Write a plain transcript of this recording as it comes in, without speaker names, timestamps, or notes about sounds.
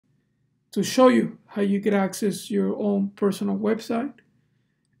to show you how you get access your own personal website.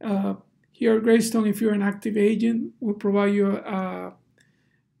 Here at Graystone, if you're an active agent, we'll provide you a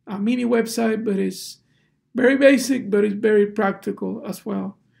mini website, but it's very basic, but it's very practical as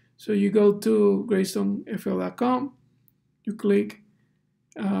well. So you go to graystonefl.com, you click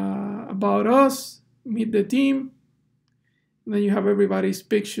About Us, Meet the Team, and then you have everybody's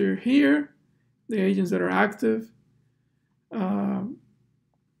picture here, the agents that are active. And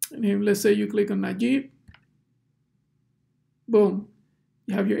let's say you click on Najib, boom,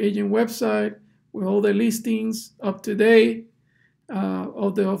 you have your agent website with all the listings up to date,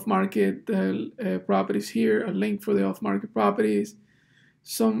 all the off-market properties here, a link for the off-market properties,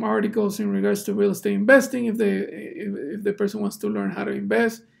 some articles in regards to real estate investing if the person wants to learn how to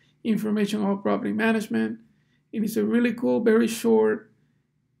invest, information about property management. And it's a really cool, very short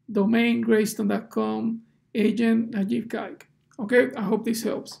domain, graystone.com, agent Najib Kaik. Okay, I hope this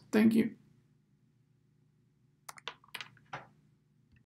helps. Thank you.